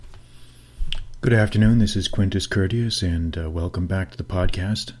Good afternoon, this is Quintus Curtius, and welcome back to the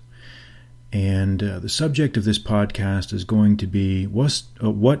podcast. And the subject of this podcast is going to be,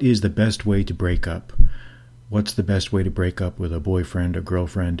 what is the best way to break up? What's the best way to break up with a boyfriend or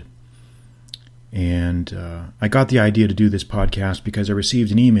girlfriend? And I got the idea to do this podcast because I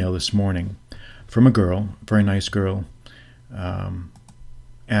received an email this morning from a girl, a very nice girl,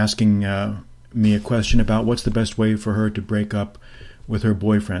 asking me a question about what's the best way for her to break up with her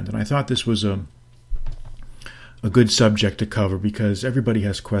boyfriend. And I thought this was a good subject to cover because everybody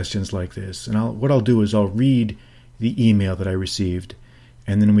has questions like this. And what I'll do is I'll read the email that I received,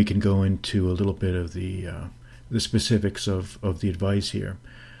 and then we can go into a little bit of the specifics of the advice here.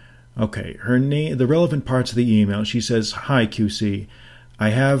 Okay, her name, the relevant parts of the email. She says, "Hi QC, I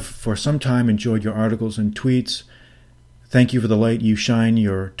have for some time enjoyed your articles and tweets. Thank you for the light you shine.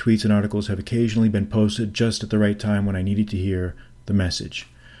 Your tweets and articles have occasionally been posted just at the right time when I needed to hear the message."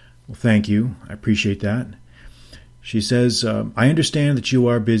 Well, thank you. I appreciate that. She says, "I understand that you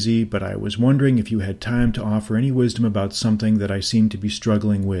are busy, but I was wondering if you had time to offer any wisdom about something that I seem to be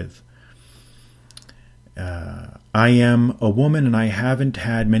struggling with. I am a woman and I haven't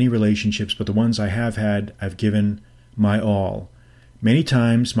had many relationships, but the ones I have had, I've given my all. Many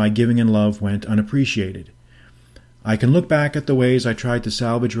times my giving in love went unappreciated. I can look back at the ways I tried to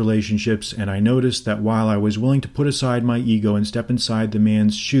salvage relationships, and I noticed that while I was willing to put aside my ego and step inside the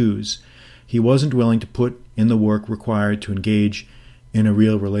man's shoes, he wasn't willing to put in the work required to engage in a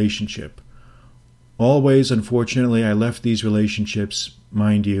real relationship. Always, unfortunately, I left these relationships,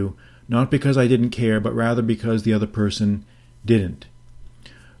 mind you, not because I didn't care, but rather because the other person didn't.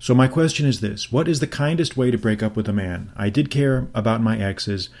 So my question is this: what is the kindest way to break up with a man? I did care about my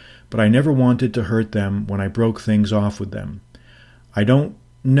exes, but I never wanted to hurt them when I broke things off with them. I don't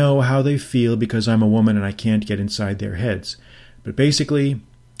know how they feel because I'm a woman and I can't get inside their heads. But basically,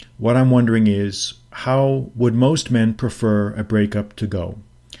 what I'm wondering is, how would most men prefer a breakup to go?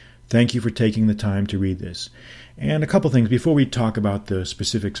 Thank you for taking the time to read this." And a couple things before we talk about the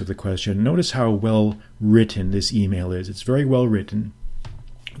specifics of the question. Notice how well written this email is. It's very well written.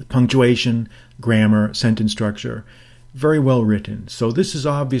 The punctuation, grammar, sentence structure, very well written. So this is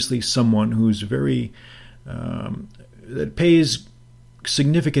obviously someone who's that pays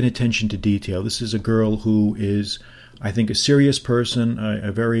significant attention to detail. This is a girl who is, I think, a serious person,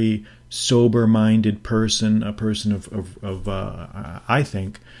 a very sober-minded person, a person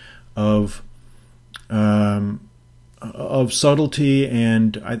of subtlety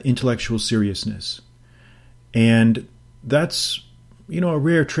and intellectual seriousness. And that's, a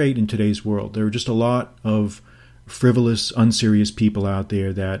rare trait in today's world. There are just a lot of frivolous, unserious people out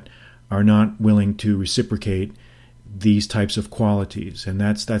there that are not willing to reciprocate these types of qualities. And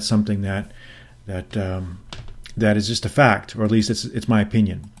that's something that is just a fact, or at least it's my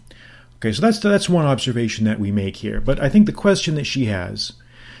opinion. Okay, so that's one observation that we make here. But I think the question that she has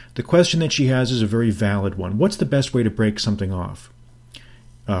is a very valid one. What's the best way to break something off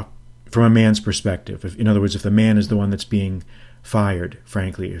from a man's perspective? In other words, if the man is the one that's being fired,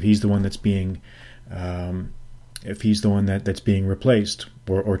 frankly, if he's the one that's being that's being replaced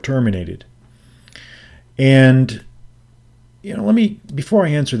or terminated. And before I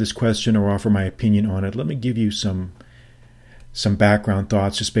answer this question or offer my opinion on it, let me give you some background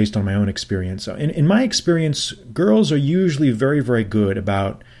thoughts just based on my own experience. In my experience, girls are usually very, very good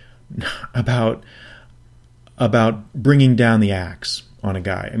about bringing down the axe on a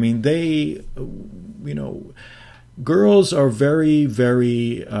guy. I mean, girls are very,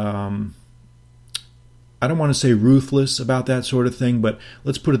 very, I don't want to say ruthless about that sort of thing, but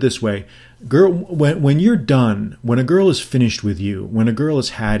let's put it this way. When you're done, when a girl is finished with you, when a girl has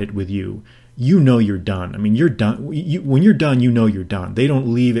had it with you, you know you're done. I mean, you're done. When you're done, you know you're done. They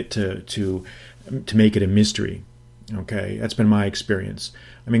don't leave it to make it a mystery. Okay, that's been my experience.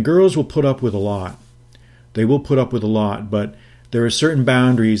 I mean, girls will put up with a lot. They will put up with a lot, but there are certain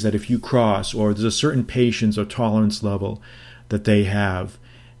boundaries that if you cross, or there's a certain patience or tolerance level that they have,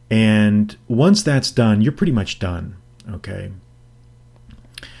 and once that's done, you're pretty much done. Okay.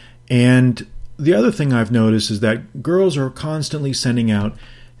 And the other thing I've noticed is that girls are constantly sending out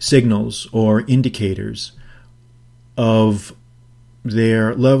signals or indicators of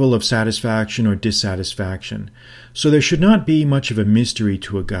their level of satisfaction or dissatisfaction. So there should not be much of a mystery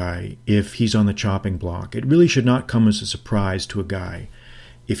to a guy if he's on the chopping block. It really should not come as a surprise to a guy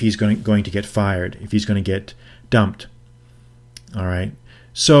if he's going to get fired, if he's going to get dumped. All right?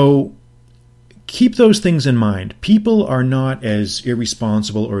 So keep those things in mind. People are not as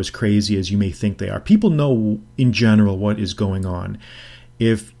irresponsible or as crazy as you may think they are. People know in general what is going on.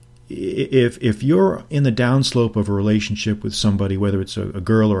 If if you're in the downslope of a relationship with somebody, whether it's a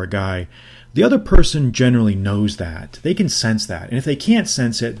girl or a guy, the other person generally knows that. They can sense that. And if they can't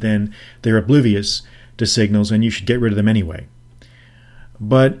sense it, then they're oblivious to signals, and you should get rid of them anyway.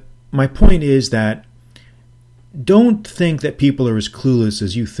 But my point is that don't think that people are as clueless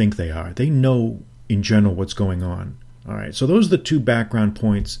as you think they are. They know in general what's going on. All right, so those are the two background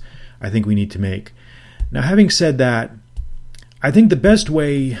points I think we need to make. Now, having said that, I think the best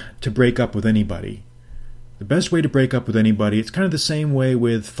way to break up with anybody, it's kind of the same way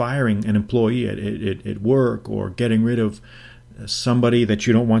with firing an employee at work or getting rid of somebody that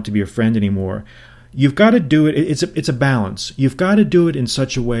you don't want to be a friend anymore. You've got to do it. It's a balance. You've got to do it in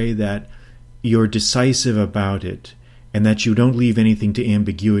such a way that you're decisive about it and that you don't leave anything to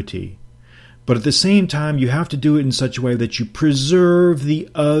ambiguity. But at the same time, you have to do it in such a way that you preserve the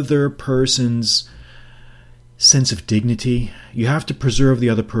other person's sense of dignity. You have to preserve the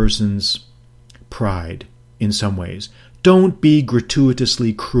other person's pride in some ways. Don't be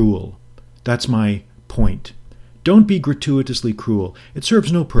gratuitously cruel. That's my point. Don't be gratuitously cruel. It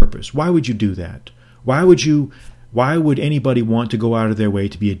serves no purpose. Why would you do that? Why would anybody want to go out of their way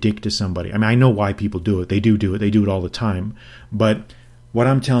to be a dick to somebody? I mean, I know why people do it. They do it. They do it all the time. But what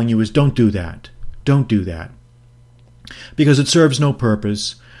I'm telling you is don't do that. Don't do that. Because it serves no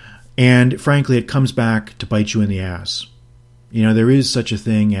purpose. And frankly, it comes back to bite you in the ass. You know, there is such a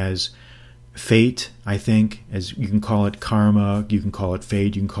thing as fate, I think, as you can call it karma, you can call it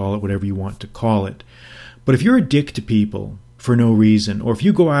fate, you can call it whatever you want to call it. But if you're a dick to people for no reason, or if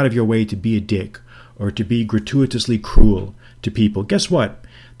you go out of your way to be a dick, or to be gratuitously cruel to people, guess what?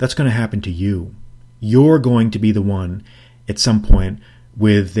 That's going to happen to you. You're going to be the one at some point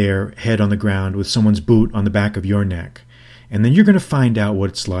with their head on the ground, with someone's boot on the back of your neck. And then you're going to find out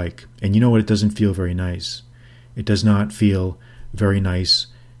what it's like. And you know what? It doesn't feel very nice. It does not feel very nice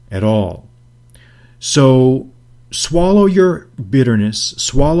at all. So swallow your bitterness,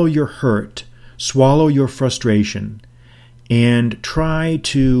 swallow your hurt, swallow your frustration, and try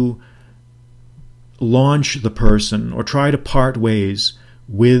to launch the person or try to part ways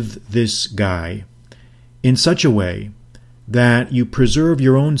with this guy in such a way that you preserve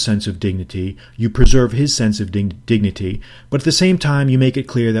your own sense of dignity, you preserve his sense of dignity, but at the same time you make it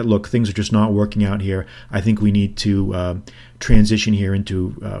clear that, look, things are just not working out here. I think we need to transition here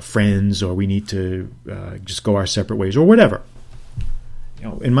into friends, or we need to just go our separate ways, or whatever. You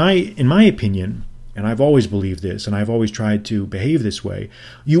know, in my opinion, and I've always believed this, and I've always tried to behave this way,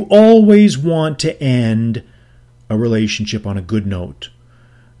 you always want to end a relationship on a good note,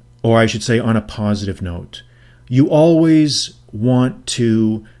 or I should say on a positive note. You always want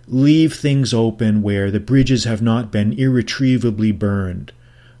to leave things open where the bridges have not been irretrievably burned.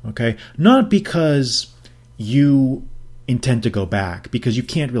 Okay? Not because you intend to go back, because you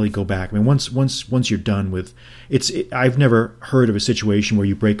can't really go back. I mean, once you're done with I've never heard of a situation where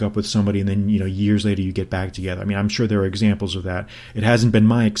you break up with somebody and then, years later you get back together. I mean, I'm sure there are examples of that. It hasn't been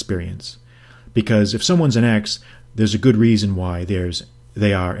my experience. Because if someone's an ex, there's a good reason why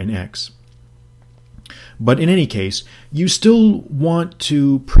they are an ex. But in any case, you still want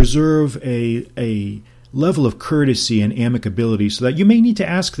to preserve a level of courtesy and amicability so that you may need to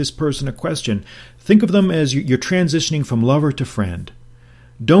ask this person a question. Think of them as you're transitioning from lover to friend.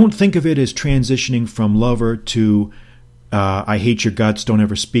 Don't think of it as transitioning from lover to I hate your guts, don't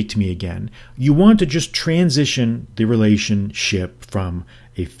ever speak to me again. You want to just transition the relationship from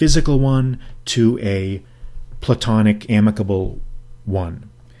a physical one to a platonic, amicable one.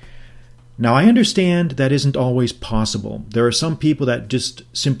 Now, I understand that isn't always possible. There are some people that just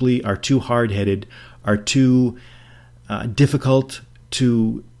simply are too hard-headed, are too difficult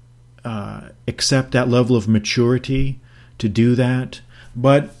to accept that level of maturity to do that.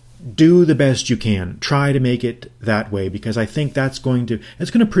 But do the best you can. Try to make it that way, because I think it's going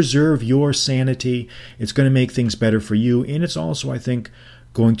to preserve your sanity. It's going to make things better for you, and it's also, I think,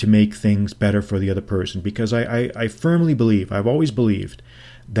 going to make things better for the other person. Because I firmly believe, I've always believed,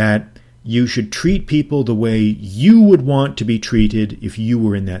 that you should treat people the way you would want to be treated if you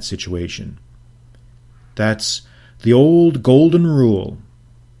were in that situation. That's the old golden rule.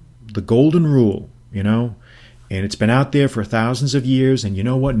 The golden rule, And it's been out there for thousands of years, and you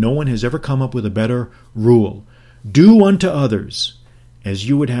know what? No one has ever come up with a better rule. Do unto others as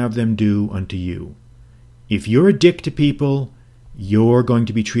you would have them do unto you. If you're a dick to people, you're going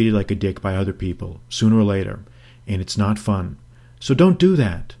to be treated like a dick by other people, sooner or later. And it's not fun. So don't do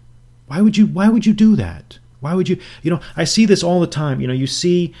that. Why would you do that? Why would you? I see this all the time. You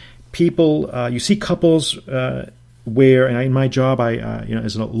see people, you see couples where, and in my job, I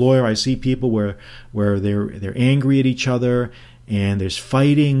as a lawyer, I see people where they're angry at each other, and there's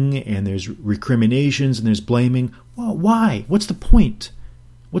fighting and there's recriminations and there's blaming. Well, why? What's the point?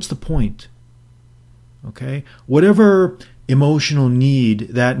 What's the point? Okay? Whatever emotional need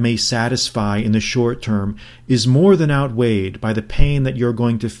that may satisfy in the short term is more than outweighed by the pain that you're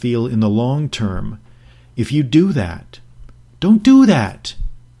going to feel in the long term if you do that. Don't do that.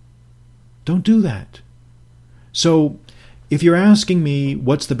 Don't do that. So, if you're asking me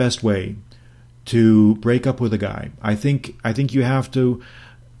what's the best way to break up with a guy, I think you have to,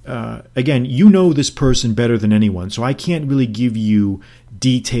 again, you know this person better than anyone, so I can't really give you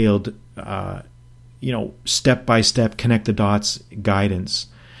detailed, step-by-step, connect-the-dots guidance.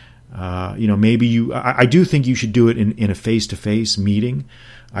 Maybe I do think you should do it in a face-to-face meeting.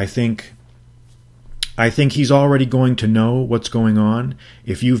 I think he's already going to know what's going on.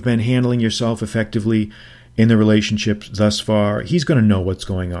 If you've been handling yourself effectively in the relationship thus far, he's going to know what's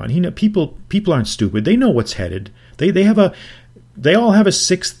going on. People aren't stupid. They know what's headed. They all have a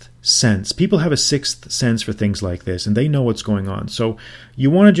sixth sense. People have a sixth sense for things like this, and they know what's going on. So you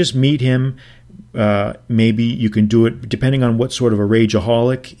want to just meet him. Maybe you can do it depending on what sort of a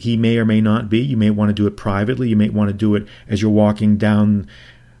rageaholic he may or may not be. You may want to do it privately. You may want to do it as you're walking down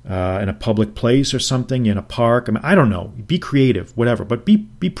in a public place or something, in a park. I don't know. Be creative, whatever. But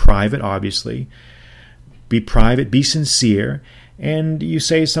be private, obviously. Be private, be sincere, and you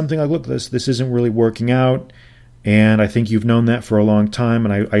say something like, look, this isn't really working out, and I think you've known that for a long time,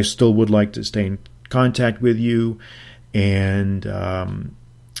 and I still would like to stay in contact with you, and, kind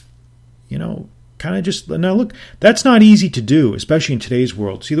of just, now look, that's not easy to do, especially in today's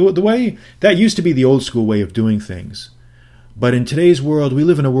world. See, the way, that used to be the old school way of doing things, but in today's world, we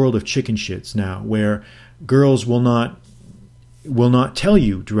live in a world of chicken shits now, where girls will not tell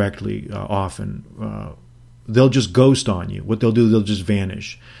you directly often. They'll just ghost on you. What they'll do, they'll just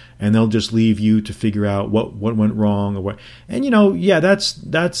vanish, and they'll just leave you to figure out what went wrong or what. And that's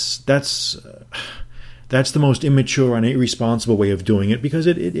the most immature and irresponsible way of doing it, because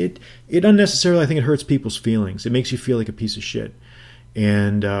it unnecessarily, I think, it hurts people's feelings. It makes you feel like a piece of shit,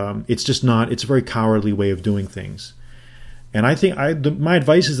 and it's just not. It's a very cowardly way of doing things. And I think my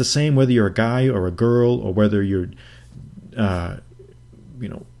advice is the same whether you're a guy or a girl, or whether you're,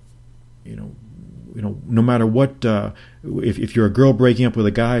 no matter what, if you're a girl breaking up with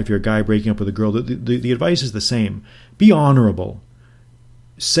a guy, if you're a guy breaking up with a girl, the advice is the same. Be honorable.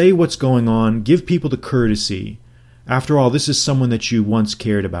 Say what's going on. Give people the courtesy. After all, this is someone that you once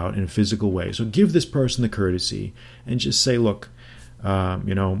cared about in a physical way. So give this person the courtesy and just say, look,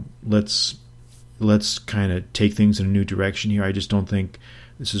 let's kind of take things in a new direction here. I just don't think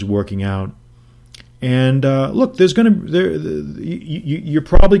this is working out. And look, you're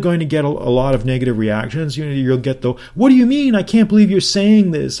probably going to get a lot of negative reactions. You'll get the, what do you mean? I can't believe you're saying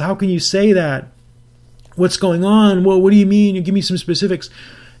this. How can you say that? What's going on? Well, what do you mean? You give me some specifics.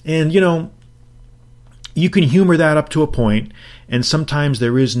 And, you can humor that up to a point. And sometimes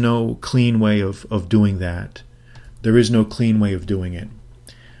there is no clean way of doing that. There is no clean way of doing it.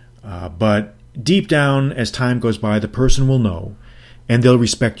 But deep down, as time goes by, the person will know. And they'll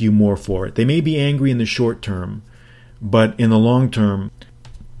respect you more for it. They may be angry in the short term, but in the long term,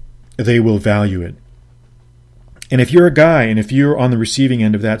 they will value it. And if you're a guy, and if you're on the receiving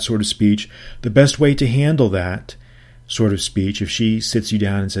end of that sort of speech, the best way to handle that sort of speech, if she sits you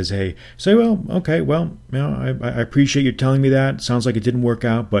down and says, hey, say, well, okay, well, I appreciate you telling me that. Sounds like it didn't work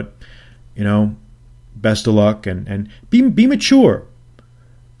out, but, best of luck, and be mature.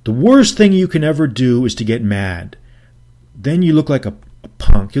 The worst thing you can ever do is to get mad. Then you look like a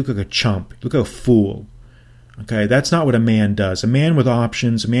punk. You look like a chump. You look like a fool. Okay, that's not what a man does. A man with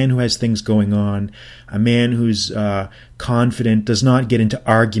options, a man who has things going on, a man who's confident does not get into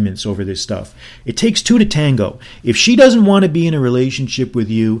arguments over this stuff. It takes two to tango. If she doesn't want to be in a relationship with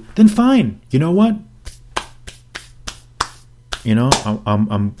you, then fine. You know what?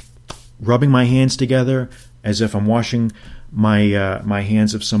 I'm rubbing my hands together as if I'm washing my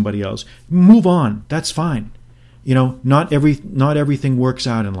hands of somebody else. Move on. That's fine. Not everything works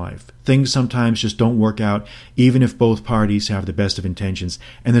out in life. Things sometimes just don't work out, even if both parties have the best of intentions,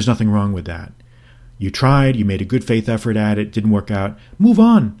 and there's nothing wrong with that. You tried, you made a good faith effort at it, didn't work out. Move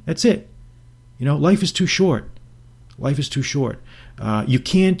on. That's it. Life is too short. Life is too short. You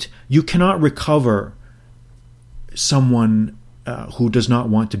cannot recover someone who does not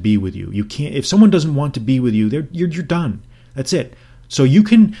want to be with you. You can't. If someone doesn't want to be with you, you're done. That's it. So you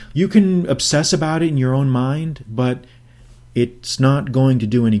can obsess about it in your own mind, but it's not going to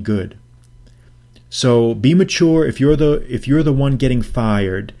do any good. So be mature. If you're the one getting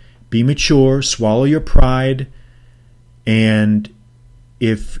fired, be mature, swallow your pride, and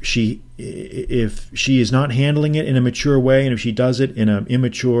if she is not handling it in a mature way, and if she does it in an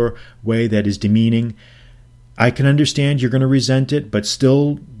immature way that is demeaning, I can understand you're going to resent it, but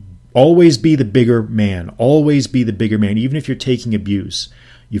still always be the bigger man. Always be the bigger man. Even if you're taking abuse,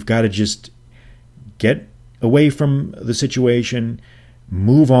 you've got to just get away from the situation,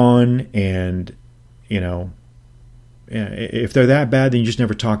 move on, and, if they're that bad, then you just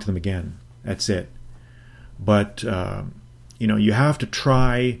never talk to them again. That's it. But, you have to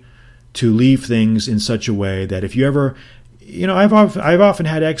try to leave things in such a way that if you ever, I've often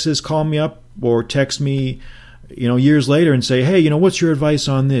had exes call me up or text me, years later and say, hey, what's your advice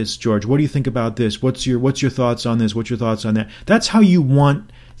on this, George? What do you think about this? What's your thoughts on this? What's your thoughts on that? That's how you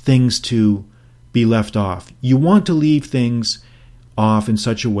want things to be left off. You want to leave things off in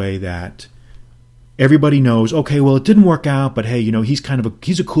such a way that everybody knows, okay, well, it didn't work out, but hey, he's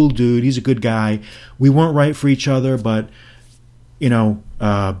he's a cool dude. He's a good guy. We weren't right for each other, but,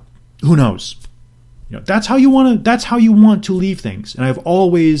 who knows? That's how you want to leave things. And I've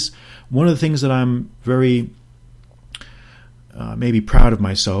always, one of the things that I'm very maybe proud of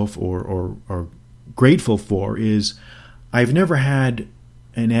myself or grateful for is I've never had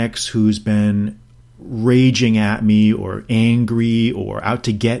an ex who's been raging at me or angry or out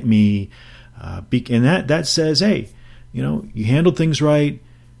to get me. And that says, hey, you handled things right.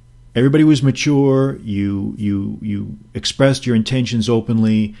 Everybody was mature. You expressed your intentions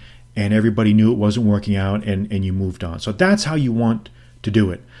openly, and everybody knew it wasn't working out, and you moved on. So that's how you want to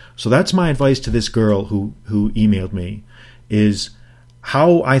do it. So that's my advice to this girl who emailed me, is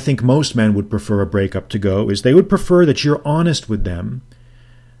how I think most men would prefer a breakup to go is they would prefer that you're honest with them,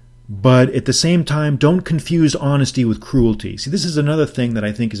 but at the same time, don't confuse honesty with cruelty. See, this is another thing that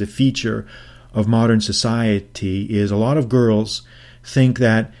I think is a feature of modern society, is a lot of girls think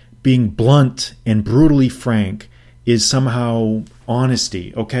that being blunt and brutally frank is somehow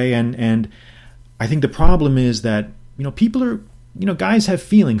honesty, okay? And I think the problem is that, people are, guys have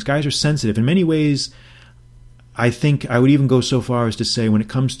feelings, guys are sensitive. In many ways, I think I would even go so far as to say when it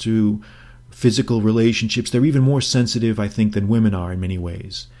comes to physical relationships, they're even more sensitive, I think, than women are in many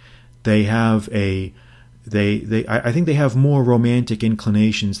ways. They have I think they have more romantic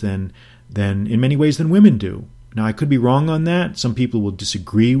inclinations than in many ways than women do. Now, I could be wrong on that. Some people will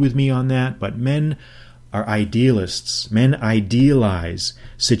disagree with me on that, but men are idealists. Men idealize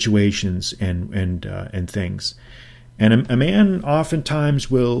situations and things. And a man oftentimes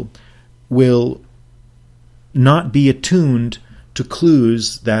will not be attuned to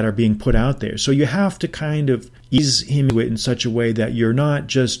clues that are being put out there. So you have to kind of ease him into it in such a way that you're not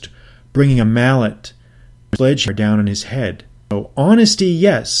just bringing a mallet, sledgehammer down on his head. So honesty,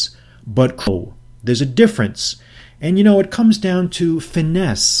 yes, but there's a difference. And it comes down to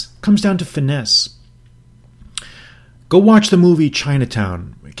finesse. Go watch the movie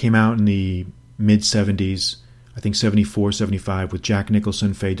Chinatown. It came out in the mid-'70s, I think 74, 75, with Jack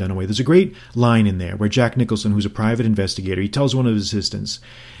Nicholson, Faye Dunaway. There's a great line in there where Jack Nicholson, who's a private investigator, he tells one of his assistants,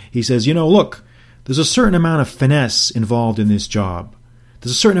 he says, look, there's a certain amount of finesse involved in this job.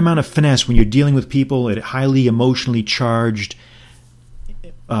 There's a certain amount of finesse when you're dealing with people at highly emotionally charged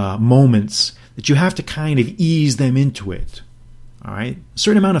moments that you have to kind of ease them into it. All right? A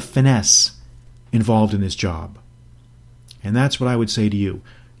certain amount of finesse involved in this job. And that's what I would say to you.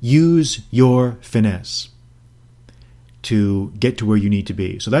 Use your finesse to get to where you need to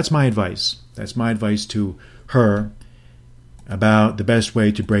be. So that's my advice. That's my advice to her about the best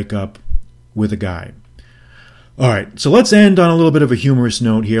way to break up with a guy. All right, so let's end on a little bit of a humorous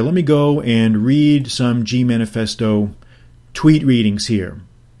note here. Let me go and read some G Manifesto tweet readings here.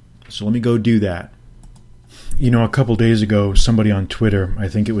 So let me go do that. A couple days ago, somebody on Twitter, I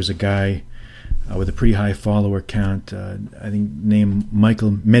think it was a guy with a pretty high follower count, I think named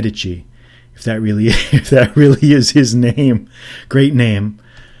Michael Medici, if that really is his name. Great name.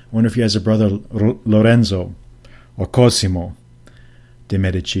 I wonder if he has a brother, Lorenzo or Cosimo de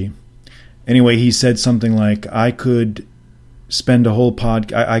Medici. Anyway, he said something like, I could spend a whole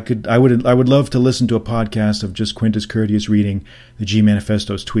I would love to listen to a podcast of just Quintus Curtius reading the G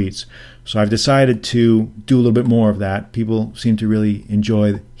Manifesto's tweets. So I've decided to do a little bit more of that. People seem to really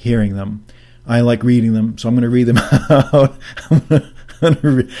enjoy hearing them. I like reading them, so I'm going to read them out. I'm going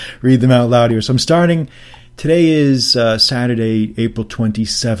to read them out loud here. So I'm starting. Today is Saturday, April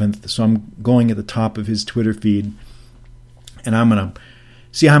 27th. So I'm going at the top of his Twitter feed, and I'm going to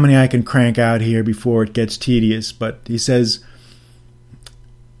see how many I can crank out here before it gets tedious. But he says,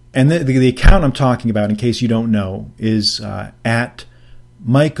 and the account I'm talking about, in case you don't know, is at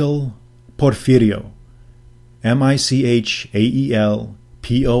Michael Porfirio, MichaelPorfirio.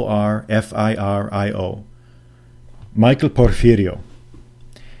 Michael Porfirio.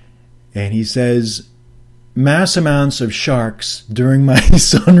 And he says, mass amounts of sharks during my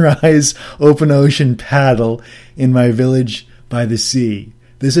sunrise open ocean paddle in my village by the sea.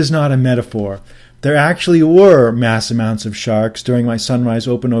 This is not a metaphor. There actually were mass amounts of sharks during my sunrise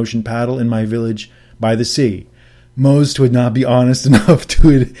open ocean paddle in my village by the sea. Most would not be honest enough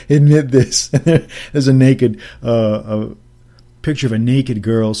to admit this. There's a picture of a naked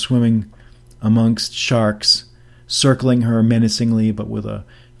girl swimming amongst sharks, circling her menacingly, but with a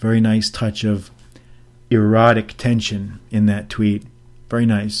very nice touch of erotic tension in that tweet. Very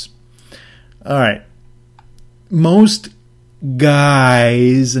nice. All right. Most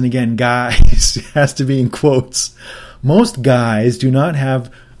guys, and again, guys has to be in quotes, most guys do not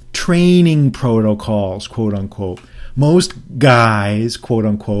have training protocols, quote unquote. Most guys, quote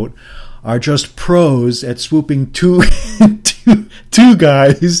unquote, are just pros at swooping two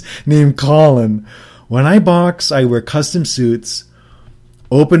guys named Colin. When I box, I wear custom suits,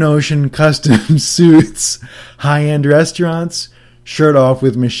 open ocean custom suits, high-end restaurants, shirt off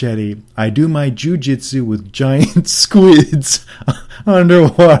with machete. I do my jujitsu with giant squids,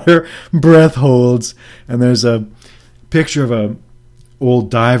 underwater breath holds, and there's a picture of a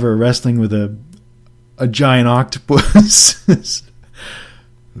old diver wrestling with a giant octopus.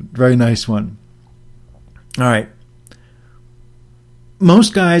 Very nice one. All right.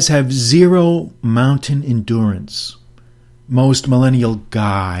 Most guys have zero mountain endurance. Most millennial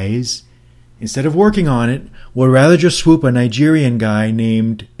guys, instead of working on it, would rather just swoop a Nigerian guy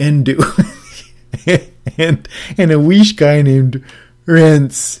named Endu and a Wish guy named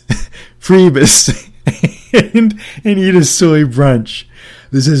Rents Freebus and eat a soy brunch.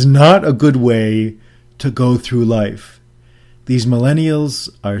 This is not a good way to go through life. These millennials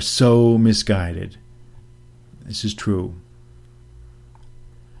are so misguided. This is true.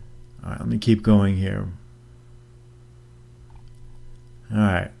 All right, let me keep going here. All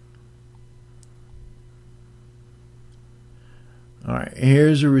right. All right,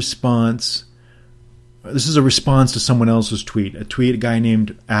 here's a response. This is a response to someone else's tweet. A guy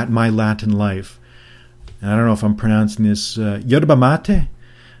named @MyLatinLife. And I don't know if I'm pronouncing this. Yerba Mate?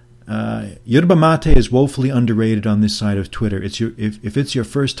 Yerba Mate is woefully underrated on this side of Twitter. If it's your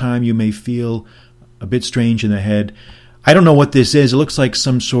first time, you may feel a bit strange in the head. I don't know what this is. It looks like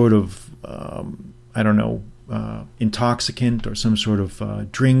some sort of, intoxicant or some sort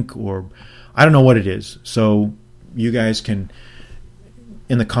of drink, or I don't know what it is. So you guys can,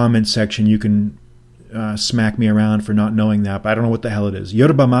 in the comments section, you can smack me around for not knowing that, but I don't know what the hell it is.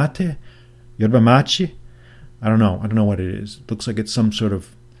 Yerba Mate? Yerba Machi? I don't know. I don't know what it is. It looks like it's some sort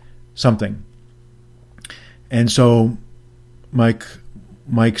of something. And so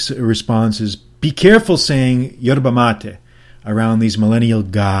Mike's response is, be careful saying yerba mate around these millennial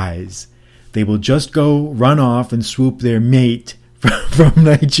guys. They will just go run off and swoop their mate from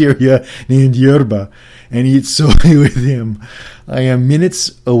Nigeria named Yerba and eat soy with him. I am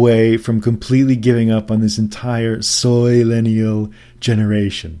minutes away from completely giving up on this entire soy-lennial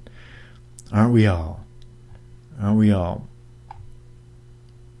generation. Aren't we all? Aren't we all?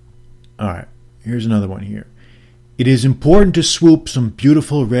 All right, here's another one here. It is important to swoop some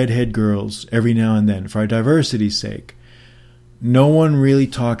beautiful redhead girls every now and then for our diversity's sake. No one really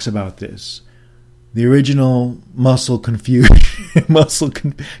talks about this. The original muscle confusion.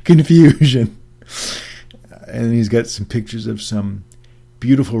 Confusion. And he's got some pictures of some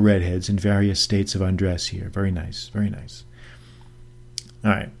beautiful redheads in various states of undress here. Very nice, very nice.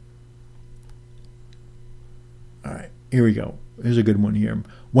 All right. All right, here we go. Here's a good one here.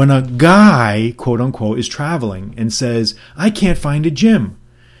 When a guy, quote unquote, is traveling and says, I can't find a gym,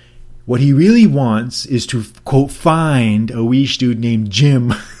 what he really wants is to, quote, find a weesh dude named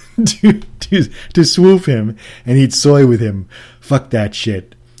Jim to swoop him and eat soy with him. Fuck that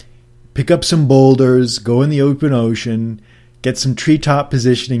shit. Pick up some boulders, go in the open ocean, get some treetop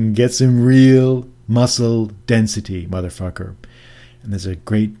positioning, get some real muscle density, motherfucker. And there's a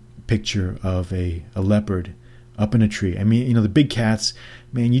great picture of a leopard up in a tree. I mean, the big cats,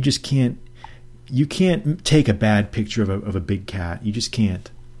 man, you can't take a bad picture of a big cat. You just can't.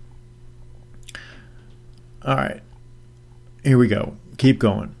 All right. Here we go. Keep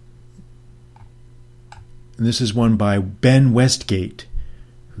going. And this is one by Ben Westgate,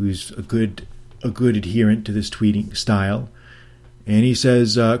 who's a good adherent to this tweeting style. And he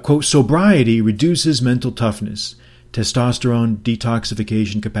says, quote, sobriety reduces mental toughness, testosterone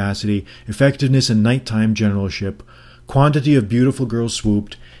detoxification capacity, effectiveness in nighttime generalship, quantity of beautiful girls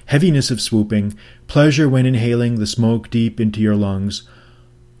swooped, heaviness of swooping, pleasure when inhaling the smoke deep into your lungs,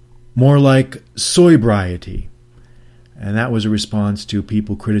 more like soybriety. And that was a response to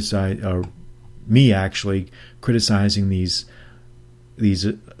people me actually criticizing these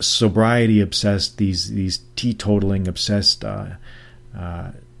sobriety obsessed, these teetotaling obsessed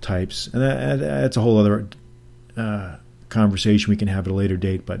types. And that's a whole other conversation we can have at a later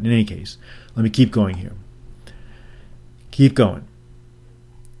date. But in any case, let me keep going here. Keep going.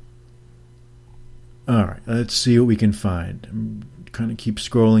 All right, let's see what we can find. I'm kind of keep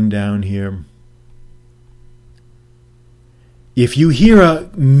scrolling down here. If you hear a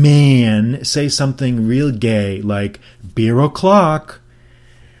man say something real gay, like beer o'clock,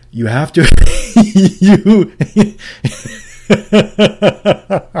 you have to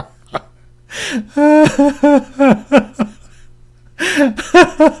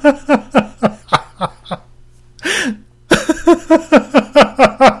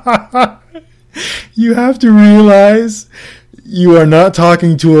you have to realize you are not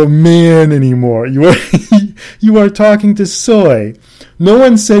talking to a man anymore. You are talking to soy. No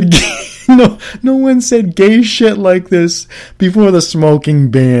one said gay, no one said gay shit like this before the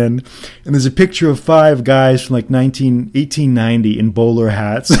smoking ban. And there's a picture of 5 guys from like 1890 in bowler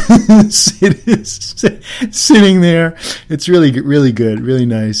hats sitting there. It's really good, really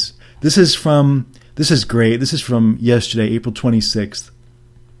nice. This is great. This is from yesterday, April 26th.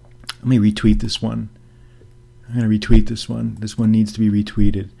 Let me retweet this one. I'm going to retweet this one. This one needs to be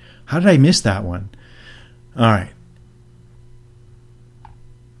retweeted. How did I miss that one? All right.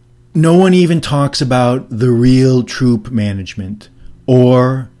 No one even talks about the real troop management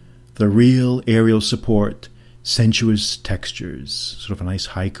or the real aerial support, sensuous textures. Sort of a nice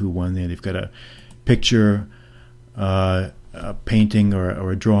haiku one there. They've got a picture, a painting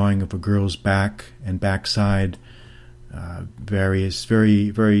or a drawing of a girl's back and backside. Various, very,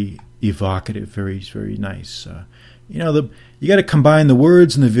 very evocative, very, very nice. You got to combine the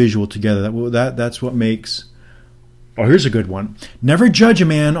words and the visual together. That's what makes. Oh, here's a good one. Never judge a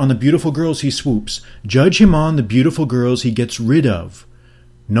man on the beautiful girls he swoops. Judge him on the beautiful girls he gets rid of.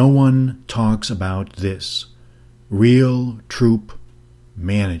 No one talks about this. Real troop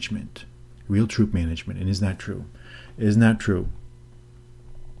management. Real troop management. And isn't that true? Isn't that true?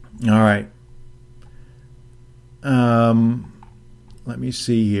 All right. Let me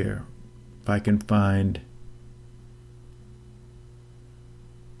see here if I can find.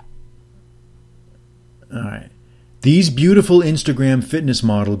 All right. These beautiful Instagram fitness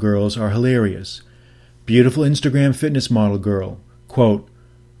model girls are hilarious. Beautiful Instagram fitness model girl. Quote,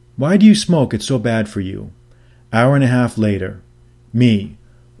 "Why do you smoke? It's so bad for you." Hour and a half later. Me.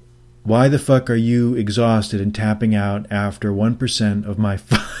 "Why the fuck are you exhausted and tapping out after 1% of my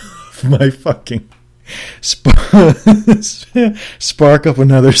fucking spark up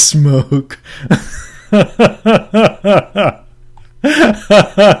another smoke?"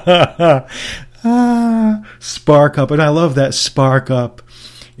 Spark up. And I love that spark up.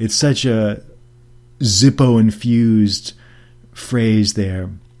 It's such a Zippo infused phrase there.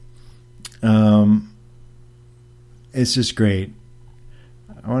 It's just great.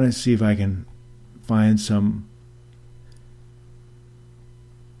 I want to see if I can find some.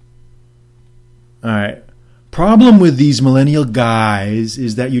 All right. Problem with these millennial guys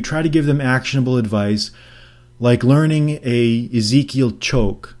is that you try to give them actionable advice, like learning a Ezekiel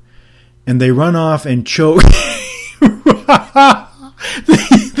choke, and they run off and choke.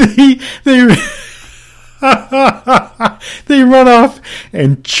 They run off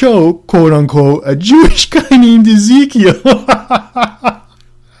and choke, quote unquote, a Jewish guy named Ezekiel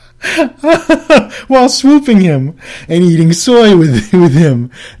while swooping him and eating soy with him.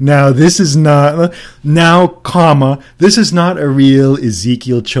 Now this is not a real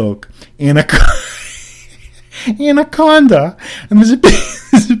Ezekiel choke. Anaconda. And there's a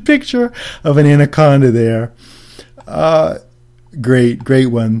picture of an anaconda there. Great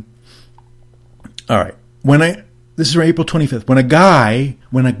one. All right. This is April 25th. When a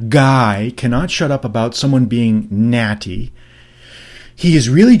guy cannot shut up about someone being natty, he is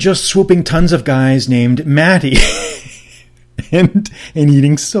really just swooping tons of guys named Matty and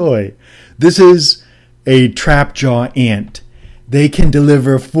eating soy. This is a trap jaw ant. They can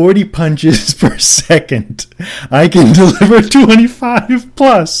deliver 40 punches per second. I can deliver 25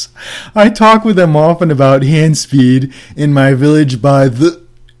 plus. I talk with them often about hand speed in my village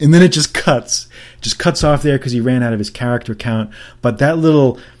and then it just cuts. Just cuts off there because he ran out of his character count. But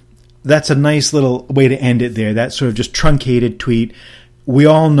that's a nice little way to end it there. That sort of just truncated tweet. We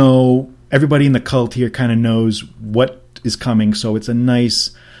all know, everybody in the cult here kind of knows what is coming. So it's a nice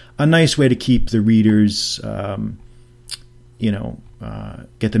way to keep the readers, get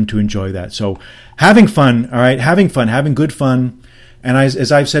them to enjoy that. So having fun, all right? Having good fun. And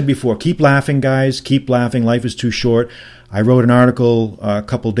as I've said before, keep laughing, guys. Keep laughing. Life is too short. I wrote an article a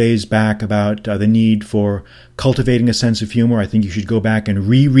couple days back about the need for cultivating a sense of humor. I think you should go back and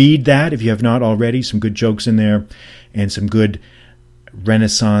reread that if you have not already. Some good jokes in there and some good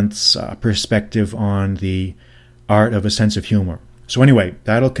Renaissance perspective on the art of a sense of humor. So anyway,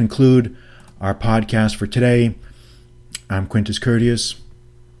 that'll conclude our podcast for today. I'm Quintus Curtius.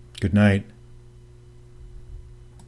 Good night.